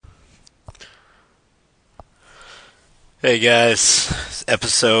Hey guys,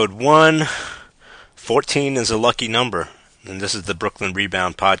 episode 114 is a lucky number, and this is the Brooklyn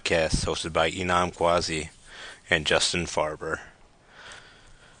Rebound Podcast hosted by Enam Quasi and Justin Farber.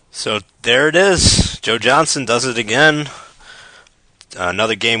 So there it is, Joe Johnson does it again,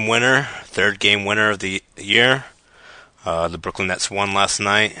 another game winner, third game winner of the year. The Brooklyn Nets won last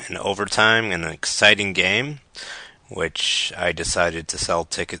night in overtime in an exciting game, which I decided to sell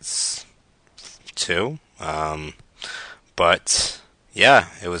tickets to. But yeah,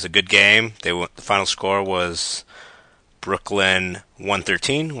 it was a good game. The final score was Brooklyn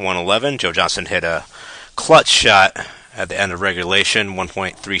 113-111. Joe Johnson hit a clutch shot at the end of regulation,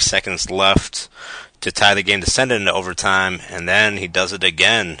 1.3 seconds left to tie the game to send it into overtime, and then he does it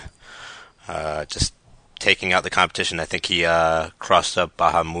again, just taking out the competition. I think he crossed up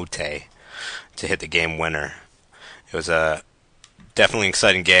Bahamute to hit the game winner. It was a definitely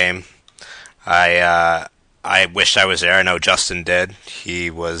exciting game. I wish I was there. I know Justin did. He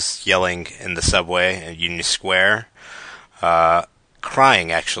was yelling in the subway at Union Square,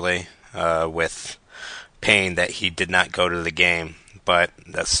 crying actually, with pain that he did not go to the game. But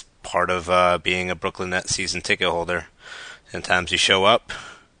that's part of being a Brooklyn Nets season ticket holder. Sometimes you show up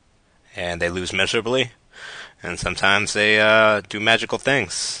and they lose miserably, and sometimes they do magical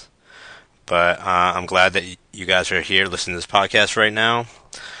things. But I'm glad that you guys are here listening to this podcast right now.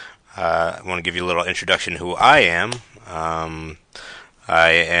 I want to give you a little introduction to who I am. I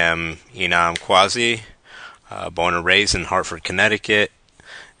am Enam Quasi, born and raised in Hartford, Connecticut,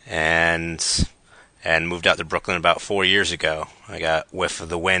 and moved out to Brooklyn about 4 years ago. I got whiff of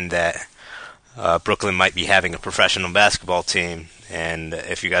the wind that Brooklyn might be having a professional basketball team, and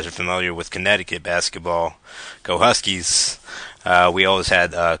if you guys are familiar with Connecticut basketball, go Huskies. We always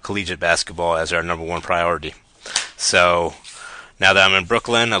had collegiate basketball as our number one priority. So now that I'm in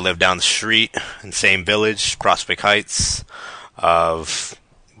Brooklyn, I live down the street in the same village, Prospect Heights, of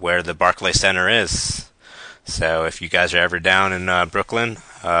where the Barclays Center is. So if you guys are ever down in Brooklyn,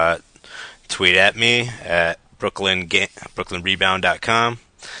 tweet at me at brooklynrebound.com,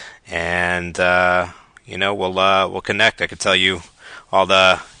 and we'll connect. I could tell you all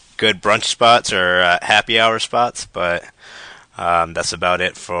the good brunch spots or happy hour spots, but that's about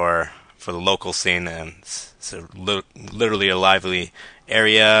it for the local scene. And it's literally a lively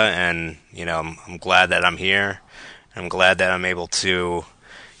area, and I'm glad that I'm here. I'm glad that I'm able to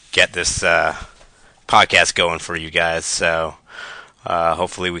get this podcast going for you guys. So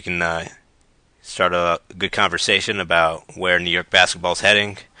hopefully we can start a good conversation about where New York basketball is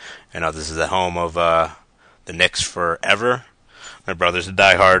heading. I know this is the home of the Knicks forever. My brother's a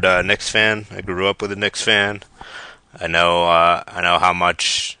diehard Knicks fan. I grew up with a Knicks fan. I know how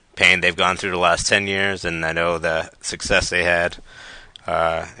much pain they've gone through the last 10 years, and I know the success they had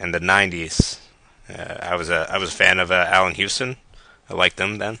in the 90s. I was a fan of Allen Houston. I liked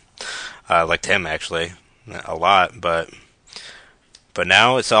them then. I liked him actually a lot, but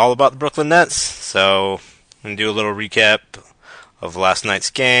now it's all about the Brooklyn Nets. So I'm going to do a little recap of last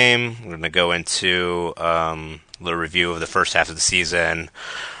night's game. We're going to go into a little review of the first half of the season.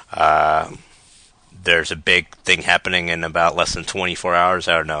 There's a big thing happening in about less than 24 hours.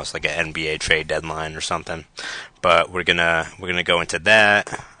 I don't know. It's like an NBA trade deadline or something. But we're gonna go into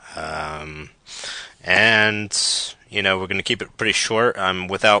that. And we're gonna keep it pretty short. I'm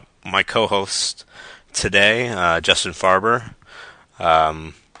without my co-host today, Justin Farber.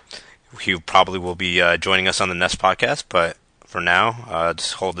 He probably will be joining us on the Nest podcast, but for now,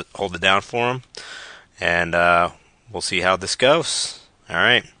 just hold it down for him, and we'll see how this goes. All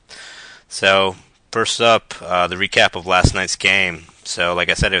right. So first up, the recap of last night's game. So, like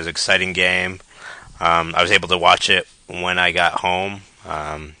I said, it was an exciting game. I was able to watch it when I got home.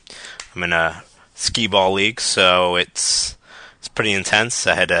 I'm in a skee ball league, so it's pretty intense.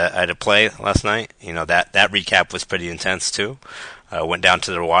 I had to play last night. That recap was pretty intense too. Went down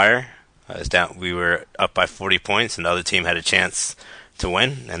to the wire. We were up by 40 points, and the other team had a chance to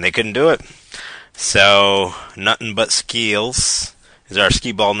win, and they couldn't do it. So, nothing but skeels is our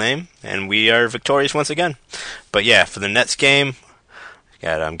skee ball name, and we are victorious once again. But yeah, for the Nets game,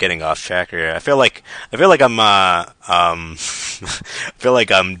 God, I'm getting off track here. I feel like I'm I feel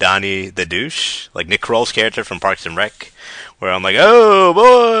like I'm Donnie the douche, like Nick Kroll's character from Parks and Rec, where I'm like, oh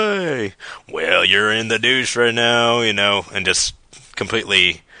boy, well you're in the douche right now, and just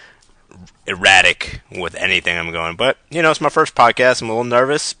completely erratic with anything I'm going. But it's my first podcast. I'm a little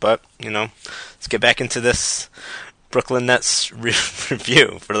nervous, but let's get back into this Brooklyn Nets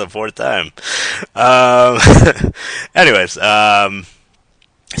review for the fourth time. Anyways,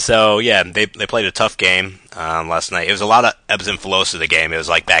 so yeah, they played a tough game last night. It was a lot of ebbs and flows to the game. It was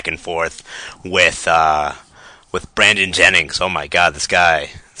like back and forth with with Brandon Jennings. Oh my God, this guy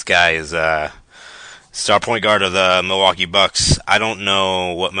is star point guard of the Milwaukee Bucks. I don't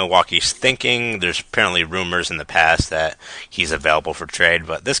know what Milwaukee's thinking. There's apparently rumors in the past that he's available for trade,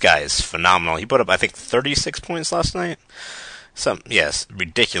 but this guy is phenomenal. He put up, I think, 36 points last night. Yes,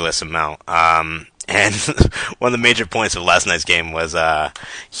 ridiculous amount. And one of the major points of last night's game was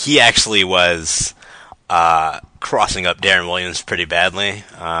he actually was crossing up Darren Williams pretty badly.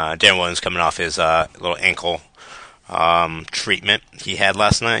 Darren Williams coming off his little ankle treatment he had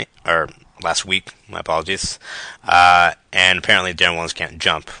last week. My apologies. And apparently Darren Williams can't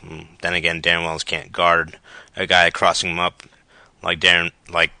jump. Then again, Darren Williams can't guard a guy crossing him up like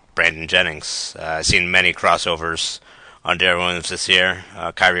Brandon Jennings. I've seen many crossovers on Darren Williams this year.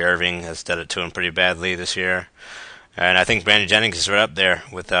 Kyrie Irving has done it to him pretty badly this year. And I think Brandon Jennings is right up there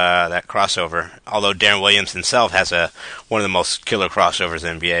with that crossover. Although Darren Williams himself has one of the most killer crossovers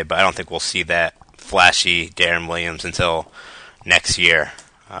in the NBA, but I don't think we'll see that flashy Darren Williams until next year.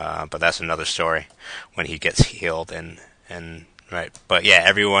 But that's another story when he gets healed and right. But yeah,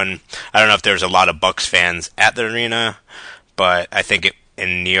 everyone. I don't know if there's a lot of Bucks fans at the arena, but I think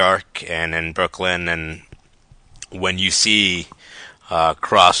in New York and in Brooklyn, and when you see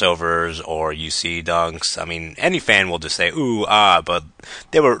crossovers or you see dunks, I mean, any fan will just say ooh ah, but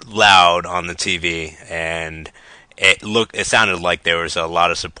they were loud on the TV, and it sounded like there was a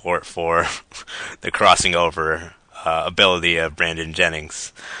lot of support for the crossing over ability of Brandon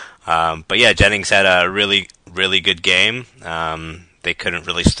Jennings. But yeah, Jennings had a really, really good game. They couldn't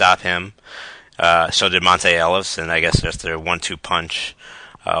really stop him. So did Monte Ellis, and I guess just their 1-2 punch.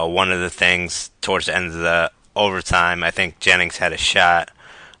 One of the things towards the end of the overtime, I think Jennings had a shot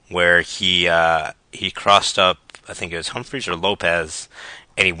where he crossed up, I think it was Humphries or Lopez,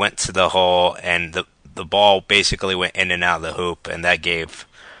 and he went to the hole, and the ball basically went in and out of the hoop, and that gave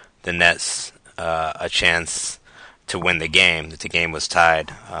the Nets a chance to win the game. The game was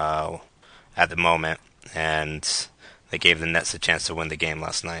tied at the moment, and they gave the Nets a chance to win the game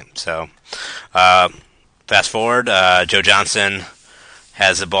last night. So, fast forward, Joe Johnson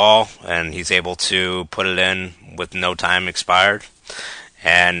has the ball, and he's able to put it in with no time expired,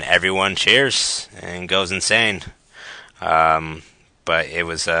 and everyone cheers and goes insane. But it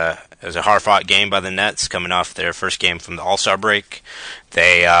was a hard-fought game by the Nets coming off their first game from the All-Star break.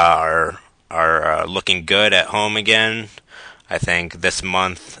 They are looking good at home again. I think this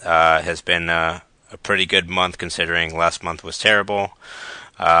month has been a pretty good month considering last month was terrible.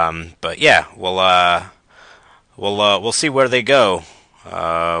 But yeah, we'll see where they go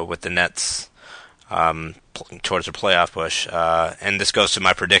with the Nets towards a playoff push. And this goes to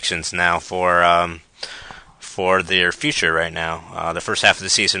my predictions now for their future right now. The first half of the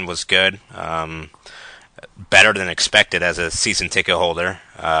season was good. Better than expected as a season ticket holder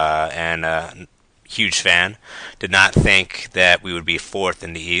and a huge fan. Did not think that we would be fourth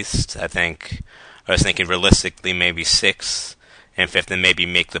in the East. I was thinking realistically maybe sixth and fifth, and maybe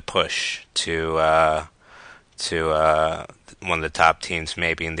make the push to one of the top teams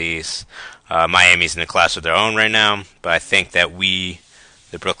maybe in the East. Miami's in a class of their own right now, but I think that the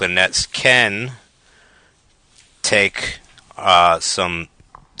Brooklyn Nets, can take some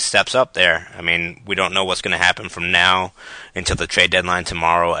steps up there. I mean, we don't know what's going to happen from now until the trade deadline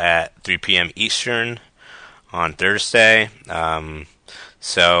tomorrow at 3 p.m. Eastern on Thursday.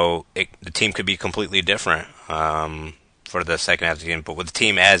 So the team could be completely different for the second half of the game. But with the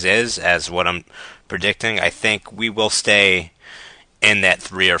team as is, as what I'm predicting, I think we will stay in that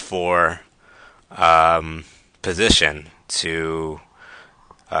 3 or 4 position to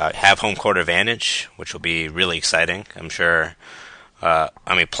have home court advantage, which will be really exciting. I'm sure.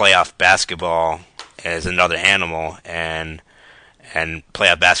 Playoff basketball is another animal, and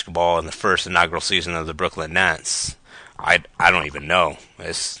playoff basketball in the first inaugural season of the Brooklyn Nets, I don't even know.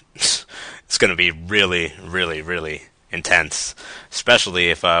 It's going to be really, really, really intense, especially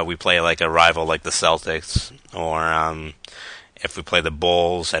if we play like a rival like the Celtics, or if we play the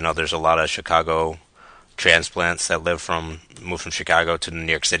Bulls. I know there's a lot of Chicago transplants that move from Chicago to the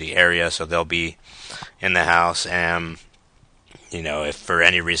New York City area, so they'll be in the house. And if for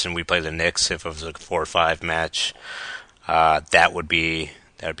any reason we play the Knicks, if it was a 4 or 5 match, that would be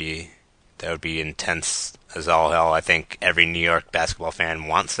intense as all hell. I think every New York basketball fan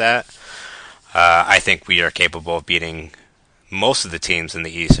wants that. I think we are capable of beating most of the teams in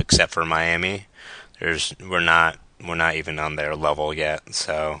the East except for Miami. We're not even on their level yet.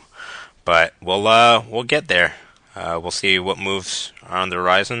 So, but we'll get there. We'll see what moves are on the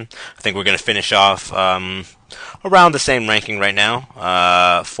horizon. I think we're going to finish off around the same ranking right now,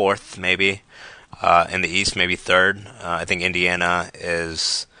 4th maybe in the East, maybe 3rd. I think Indiana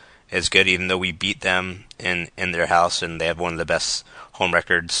is is good, even though we beat them in their house, and they have one of the best home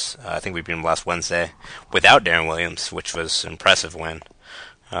records. I think we beat them last Wednesday without Darren Williams, which was an impressive win.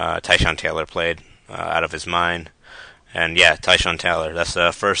 Tyshawn Taylor played out of his mind. And yeah, Tyshawn Taylor. That's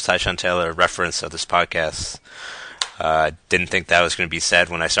the first Tyshawn Taylor reference of this podcast. Didn't think that was going to be said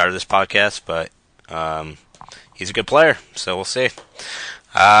when I started this podcast, but he's a good player, so we'll see.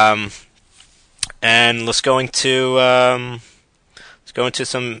 And let's go into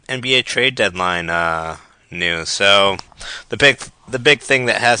some NBA trade deadline news. So the big thing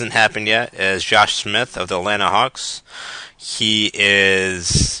that hasn't happened yet is Josh Smith of the Atlanta Hawks. He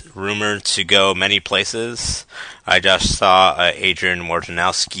is rumored to go many places. I just saw Adrian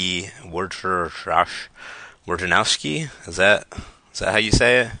Wojnarowski. Is that how you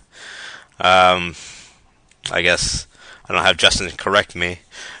say it? I guess I don't have Justin correct me,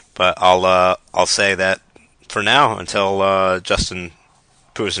 but I'll say that for now until Justin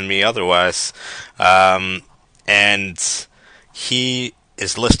proves me otherwise. And he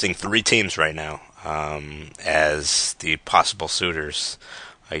is listing 3 teams right now as the possible suitors.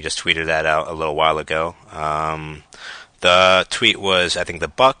 I just tweeted that out a little while ago. The tweet was, I think, the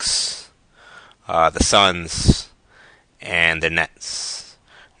Bucks, the Suns, and the Nets.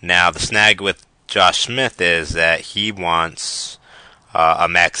 Now, the snag with Josh Smith is that he wants a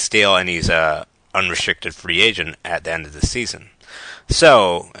max deal, and he's a unrestricted free agent at the end of the season.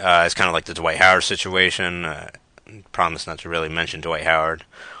 So, it's kind of like the Dwight Howard situation. Promise not to really mention Dwight Howard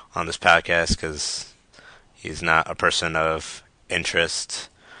on this podcast because he's not a person of interest.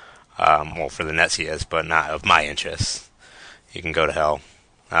 Well, for the Nets he is, but not of my interest. You can go to hell.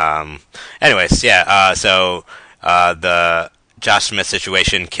 Anyways, yeah. So the Josh Smith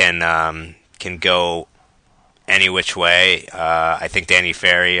situation can go any which way. I think Danny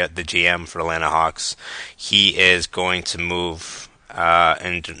Ferry, the GM for Atlanta Hawks, he is going to move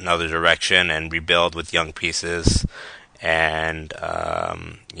in another direction and rebuild with young pieces and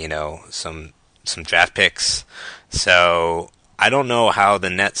some draft picks. So I don't know how the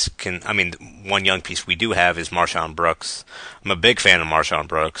Nets can. I mean, one young piece we do have is Marshawn Brooks. I'm a big fan of Marshawn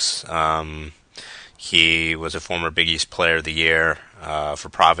Brooks. He was a former Big East Player of the Year for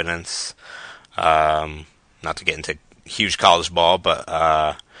Providence. Not to get into huge college ball,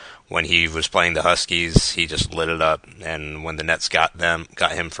 but when he was playing the Huskies, he just lit it up. And when the Nets got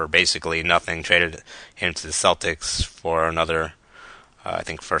him for basically nothing, traded him to the Celtics for another, I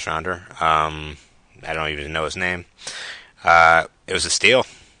think, first rounder. I don't even know his name. It was a steal,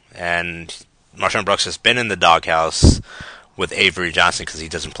 and Marshawn Brooks has been in the doghouse with Avery Johnson because he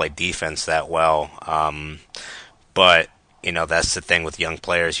doesn't play defense that well. But that's the thing with young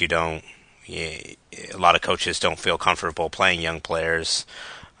players. A lot of coaches don't feel comfortable playing young players.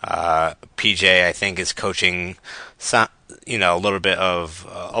 PJ, I think, is coaching, a little bit of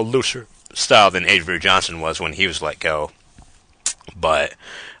a looser style than Avery Johnson was when he was let go, but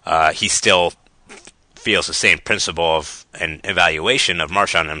he still feels the same principle of an evaluation of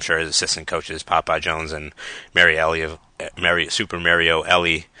Marshawn. I'm sure his assistant coaches, Popeye Jones and Super Mario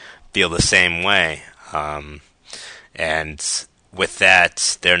Ellie, feel the same way. And with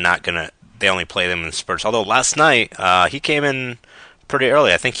that, they only play them in spurts. Although last night, he came in pretty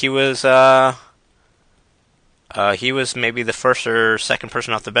early. I think he was maybe the first or second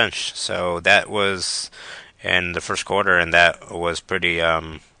person off the bench. So that was in the first quarter, and that was pretty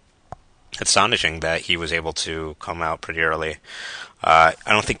astonishing that he was able to come out pretty early. I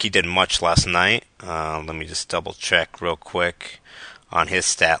don't think he did much last night. Let me just double check real quick on his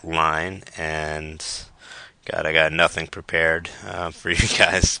stat line. And God, I got nothing prepared for you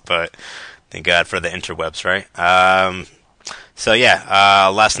guys, but thank God for the interwebs, right? So yeah,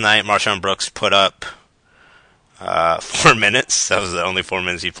 last night Marshawn Brooks put up 4 minutes. That was the only 4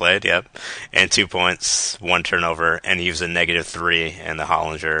 minutes he played, yep. And 2 points, 1 turnover, and he was a -3 in the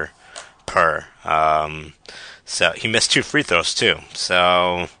Hollinger per. So he missed 2 free throws too.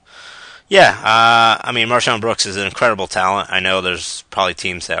 So yeah, Marshawn Brooks is an incredible talent. I know there's probably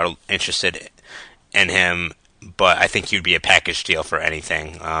teams that are interested in him, but I think he'd be a package deal for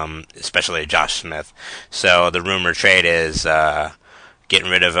anything, especially Josh Smith. So the rumor trade is getting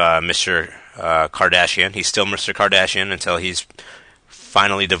rid of Mr. Kardashian. He's still Mr. Kardashian until he's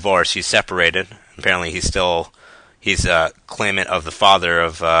finally divorced. He's separated. Apparently he's a claimant of the father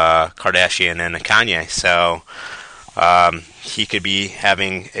of Kardashian and Kanye. So he could be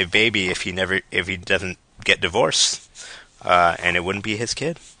having a baby if he doesn't get divorced, and it wouldn't be his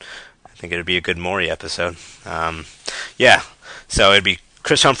kid. I think it would be a good Maury episode. Yeah, so it'd be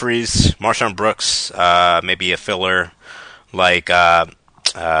Chris Humphries, Marshawn Brooks, maybe a filler like Boshan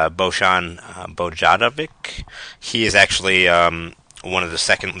Bojanovic. He is actually one of the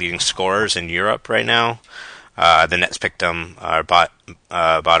second leading scorers in Europe right now. The Nets picked him,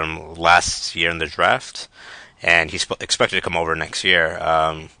 bought him last year in the draft, and he's expected to come over next year.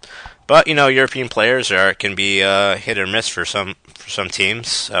 But European players can be hit or miss for some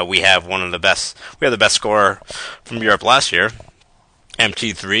teams. We have the best scorer from Europe last year,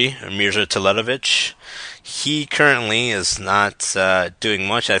 MT3, Mirza Teletovic. He currently is not doing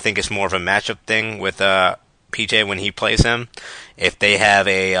much. I think it's more of a matchup thing with PJ when he plays him. If they have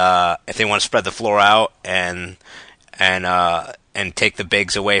if they want to spread the floor out and take the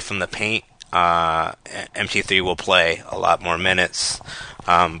bigs away from the paint, MT3 will play a lot more minutes.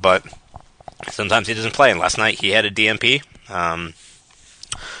 But sometimes he doesn't play. And last night he had a DNP.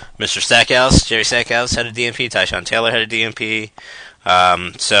 Mr. Stackhouse, Jerry Stackhouse had a DNP. Tyshawn Taylor had a DNP.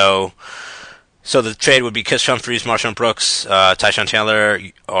 So the trade would be Chris Humphries, Marshawn Brooks, Tyshawn Taylor,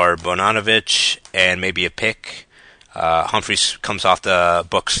 or Bonanovich, and maybe a pick. Humphries comes off the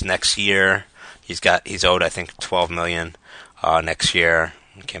books next year. He's owed, I think, $12 million next year.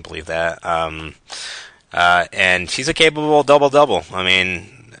 I can't believe that. And he's a capable double-double. I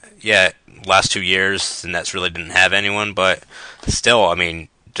mean, yeah, last 2 years the Nets really didn't have anyone, but still, I mean,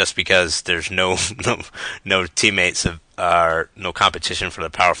 just because there's no teammates or no competition for the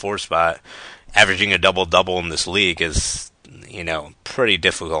power forward spot, averaging a double-double in this league is, pretty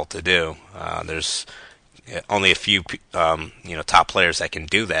difficult to do. There's only a few, top players that can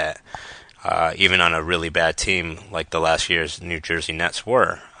do that, even on a really bad team like the last year's New Jersey Nets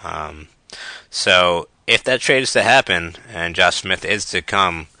were. So if that trade is to happen and Josh Smith is to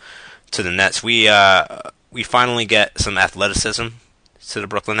come to the Nets, we finally get some athleticism to the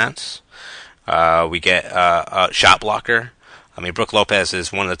Brooklyn Nets. We get a shot blocker. I mean, Brook Lopez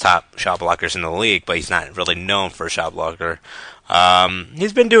is one of the top shot blockers in the league, but he's not really known for a shot blocker.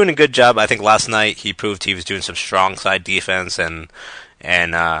 He's been doing a good job. I think last night he proved he was doing some strong side defense and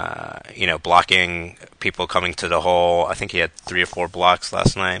blocking people coming to the hole. I think he had 3 or 4 blocks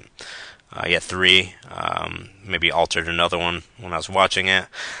last night. He had 3. Maybe altered another one when I was watching it.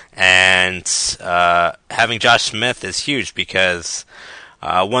 And having Josh Smith is huge because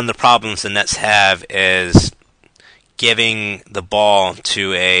one of the problems the Nets have is giving the ball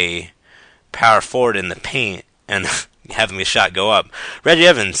to a power forward in the paint and having the shot go up. Reggie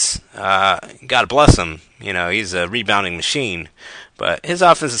Evans, God bless him, he's a rebounding machine, but his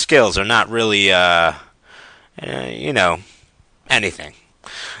offensive skills are not really, anything.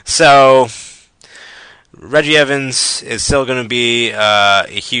 So Reggie Evans is still going to be a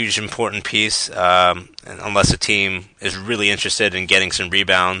huge, important piece, unless a team is really interested in getting some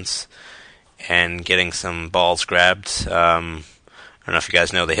rebounds and getting some balls grabbed. I don't know if you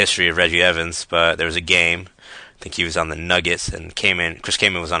guys know the history of Reggie Evans, but there was a game, I think he was on the Nuggets, and Chris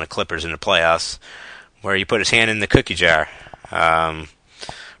Kaman was on the Clippers in the playoffs, where he put his hand in the cookie jar.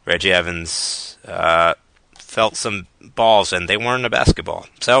 Reggie Evans felt some balls, and they weren't a basketball.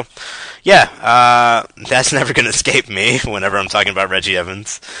 So, yeah, that's never going to escape me whenever I'm talking about Reggie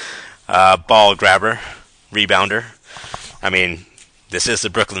Evans. Ball grabber, rebounder. I mean, this is the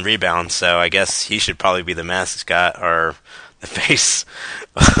Brooklyn Rebound, so I guess he should probably be the mascot or the face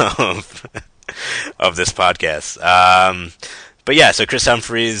of this podcast. But yeah, so Chris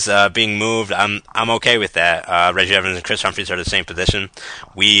Humphries being moved, I'm okay with that. Reggie Evans and Chris Humphries are the same position.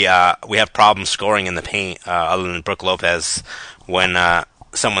 We have problems scoring in the paint, other than Brook Lopez, when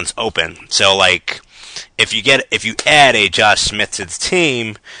someone's open. So like, if you add a Josh Smith to the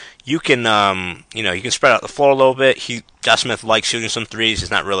team, you can you can spread out the floor a little bit. Josh Smith likes shooting some threes.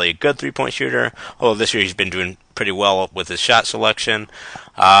 He's not really a good 3-point shooter, although this year he's been doing pretty well with his shot selection.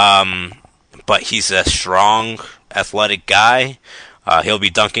 But he's a strong, athletic guy. He'll be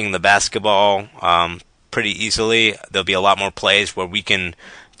dunking the basketball pretty easily. There'll be a lot more plays where we can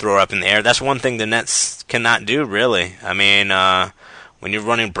throw it up in the air. That's one thing the Nets cannot do, really. I mean, when you're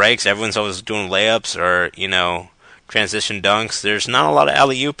running breaks, everyone's always doing layups or, transition dunks. There's not a lot of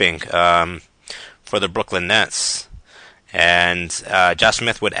alley-ooping for the Brooklyn Nets. And Josh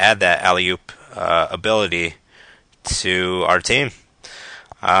Smith would add that alley-oop ability to our team.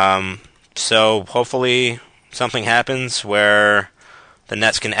 So hopefully something happens where the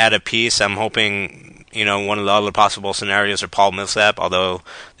Nets can add a piece. I'm hoping, one of the other possible scenarios are Paul Millsap, although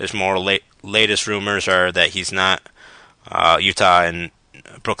there's more latest rumors are that he's not. Utah and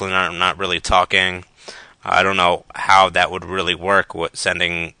Brooklyn are not really talking. I don't know how that would really work,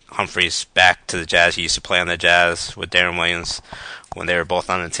 sending Humphries back to the Jazz. He used to play on the Jazz with Darren Williams when they were both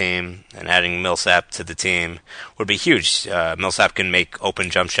on the team, and adding Millsap to the team would be huge. Millsap can make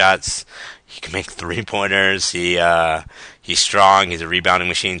open jump shots. He can make 3-pointers. He's strong. He's a rebounding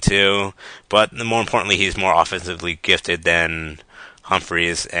machine too. But more importantly, he's more offensively gifted than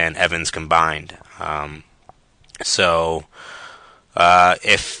Humphries and Evans combined. So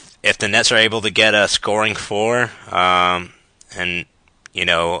if the Nets are able to get a scoring four, and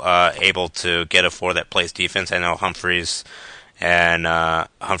able to get a four that plays defense, I know Humphries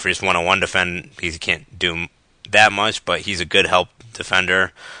one-on-one defend. He can't do that much, but he's a good help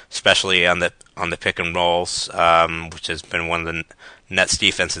defender, especially on the pick and rolls, which has been one of the Nets'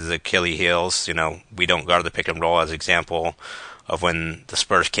 defense's Achilles heels. We don't guard the pick and roll, as example of when the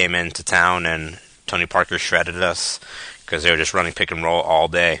Spurs came into town and Tony Parker shredded us because they were just running pick and roll all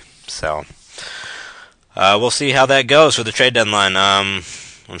day. So we'll see how that goes for the trade deadline. I'm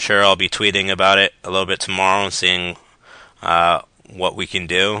sure I'll be tweeting about it a little bit tomorrow and seeing what we can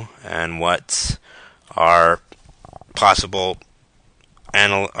do and what are possible.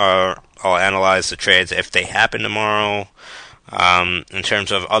 I'll analyze the trades if they happen tomorrow. In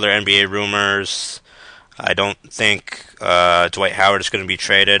terms of other NBA rumors, I don't think Dwight Howard is going to be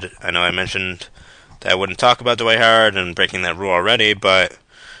traded. I know I mentioned that I wouldn't talk about Dwight Howard and breaking that rule already, but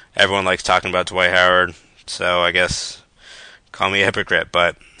everyone likes talking about Dwight Howard, so I guess call me a hypocrite.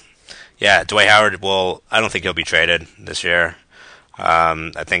 But yeah, Dwight Howard I don't think he'll be traded this year.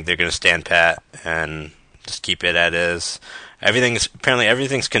 I think they're going to stand pat and just keep it as is.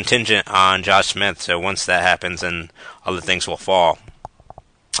 Everything's contingent on Josh Smith, so once that happens, then other things will fall.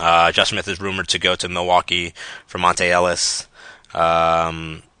 Josh Smith is rumored to go to Milwaukee for Monte Ellis.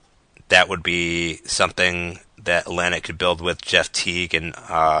 That would be something that Atlanta could build with Jeff Teague and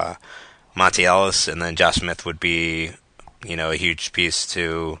Monte Ellis, and then Josh Smith would be, a huge piece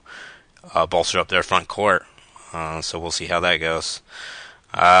to bolster up their front court. So we'll see how that goes.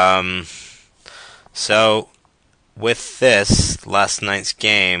 So with this last night's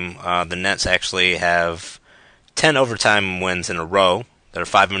game, the Nets actually have 10 overtime wins in a row. They're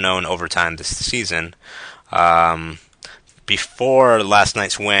 5-0 in overtime this season. Before last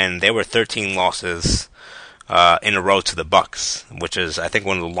night's win, they were 13 losses in a row to the Bucks, which is, I think,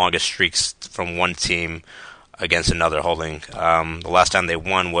 one of the longest streaks from one team against another holding. The last time they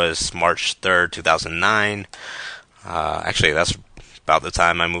won was March 3rd, 2009. Actually, that's about the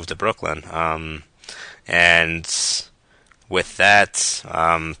time I moved to Brooklyn. And with that,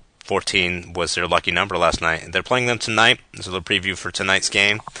 14 was their lucky number last night. They're playing them tonight. There's a little preview for tonight's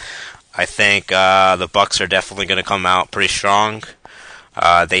game. I think the Bucks are definitely going to come out pretty strong.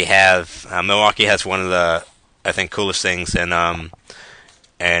 They have Milwaukee has one of the, I think, coolest things in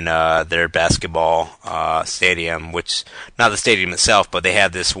their basketball stadium, which not the stadium itself, but they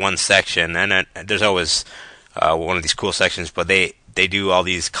have this one section, and there's always one of these cool sections, but they do all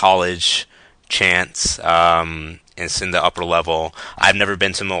these college chants. It's in the upper level. I've never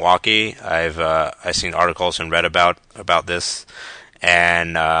been to Milwaukee. I've seen articles and read about this.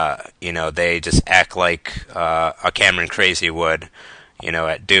 And, they just act like a Cameron Crazy would,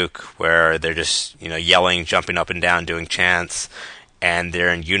 at Duke, where they're just, yelling, jumping up and down, doing chants, and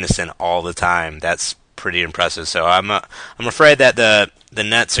they're in unison all the time. That's pretty impressive. So I'm afraid that the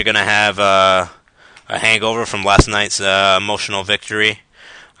Nets are going to have a hangover from last night's emotional victory.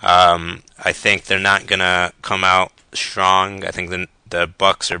 I think they're not going to come out strong. I think the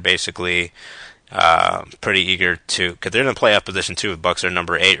Bucks are basically pretty eager to, because they're in a playoff position too. The Bucks are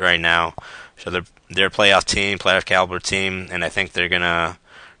number 8 right now, so they're a playoff caliber team, and I think they're gonna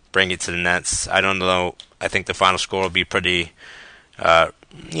bring it to the Nets. I don't know. I think the final score will be pretty,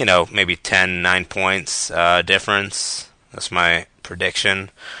 maybe 9 points difference. That's my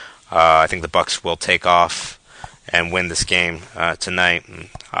prediction. I think the Bucks will take off and win this game tonight.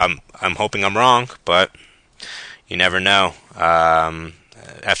 I'm hoping I'm wrong, but you never know.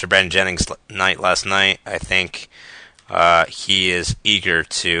 After Brandon Jennings' night last night, I think he is eager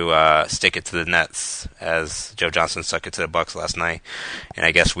to stick it to the Nets, as Joe Johnson stuck it to the Bucks last night, and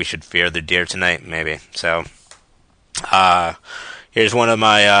I guess we should fear the deer tonight, maybe. So, here's one of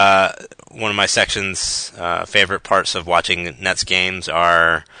my section's favorite parts of watching Nets games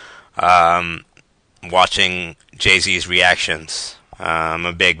are watching Jay-Z's reactions. I'm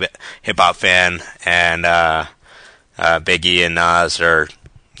a big hip hop fan, and Biggie and Nas are,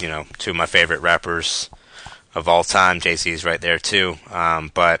 two of my favorite rappers of all time. Jay-Z's right there too.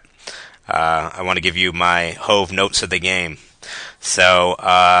 But I want to give you my Hove notes of the game. So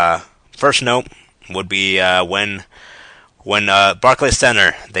first note would be when Barclays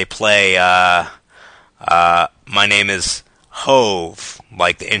Center they play My Name Is Hove,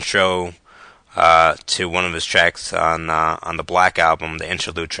 like the intro to one of his tracks on the Black album, the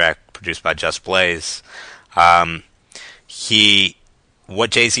interlude track produced by Just Blaze.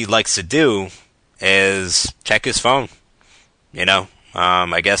 What Jay-Z likes to do is check his phone.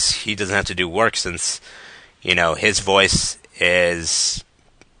 I guess he doesn't have to do work since, his voice is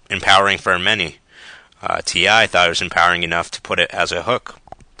empowering for many. T.I. thought it was empowering enough to put it as a hook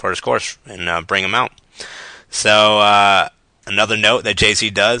for his course and bring him out. So another note that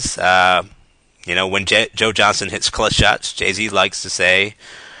Jay-Z does, when Joe Johnson hits clutch shots, Jay-Z likes to say,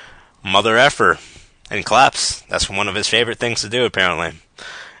 "Mother effer," and claps. That's one of his favorite things to do, apparently.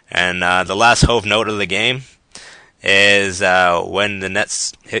 And the last Hove note of the game is when the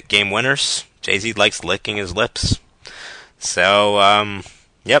Nets hit game winners, Jay-Z likes licking his lips. So,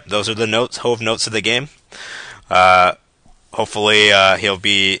 yep, those are the Hove notes of the game. Hopefully, he'll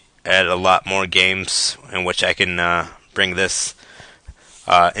be at a lot more games in which I can bring this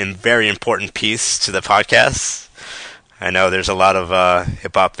very important piece to the podcast. I know there's a lot of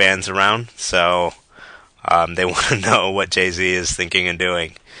hip-hop fans around, so they want to know what Jay-Z is thinking and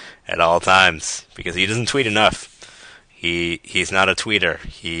doing at all times, because he doesn't tweet enough. He's not a tweeter.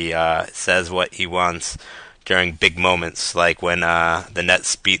 He says what he wants during big moments, like when the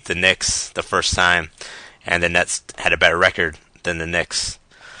Nets beat the Knicks the first time, and the Nets had a better record than the Knicks.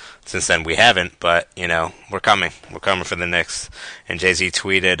 Since then, we haven't, but, we're coming. We're coming for the Knicks. And Jay-Z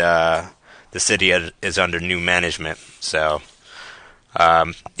tweeted, the city is under new management. So,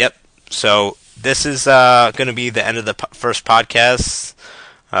 yep. So, this is going to be the end of the first podcast.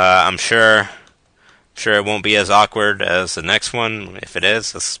 I'm sure it won't be as awkward as the next one. If it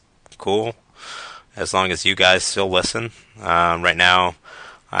is, that's cool. As long as you guys still listen. Right now,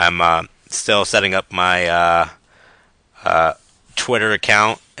 I'm still setting up my Twitter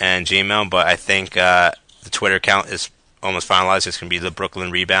account and Gmail, but I think the Twitter account is almost finalized. It's going to be the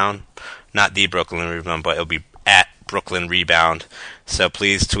Brooklyn Rebound. Not the Brooklyn Rebound, but it'll be at Brooklyn Rebound. So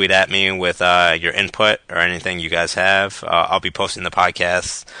please tweet at me with your input or anything you guys have. I'll be posting the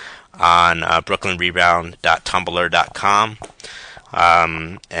podcast on brooklynrebound.tumblr.com.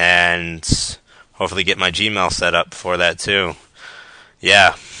 And hopefully get my Gmail set up for that too.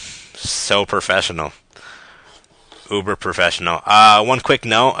 Yeah, so professional. Uber professional. One quick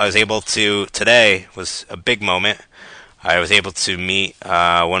note, today was a big moment. I was able to meet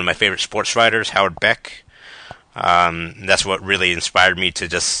one of my favorite sports writers, Howard Beck. That's what really inspired me to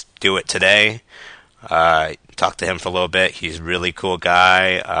just do it today. Talked to him for a little bit. He's a really cool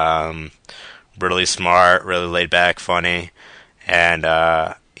guy, really smart, really laid back, funny, and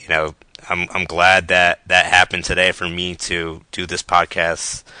I'm glad that happened today for me to do this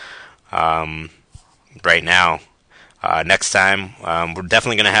podcast right now. Next time, we're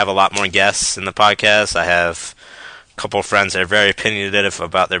definitely going to have a lot more guests in the podcast. I have a couple of friends that are very opinionative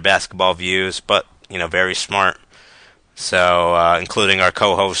about their basketball views, but, very smart. So, including our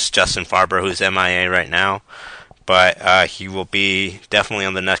co-host, Justin Farber, who's MIA right now. But he will be definitely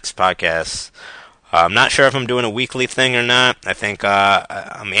on the next podcast. I'm not sure if I'm doing a weekly thing or not. I think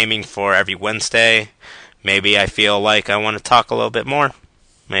I'm aiming for every Wednesday. Maybe I feel like I want to talk a little bit more.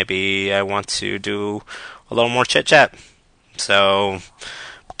 Maybe I want to do a little more chit-chat. So,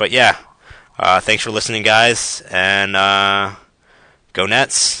 but yeah. Thanks for listening, guys. And go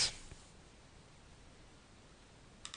Nets.